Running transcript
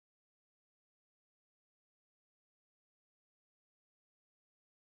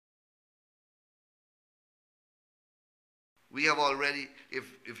We have already,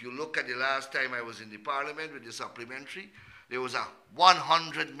 if you look at the last time I was in the parliament with the supplementary, there was a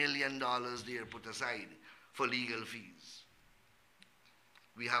 $100 million there put aside for legal fees.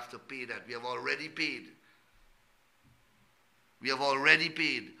 We have to pay that. We have already paid. We have already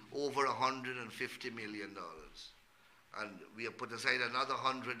paid over $150 million. And we have put aside another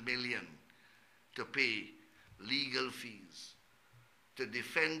 $100 million to pay legal fees to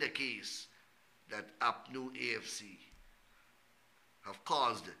defend the case that APNU+AFC have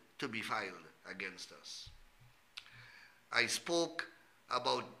caused to be filed against us. I spoke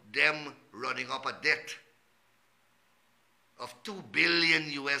about them running up a debt of $2 billion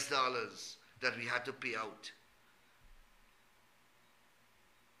that we had to pay out.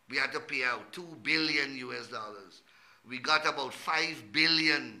 We had to pay out $2 billion. We got about $5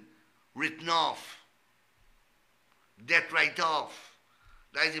 billion written off, debt write-off.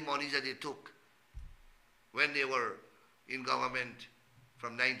 That is the money that they took when they were in government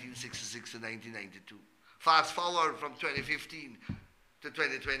from 1966 to 1992. Fast forward from 2015 to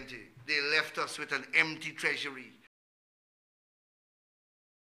 2020, they left us with an empty treasury.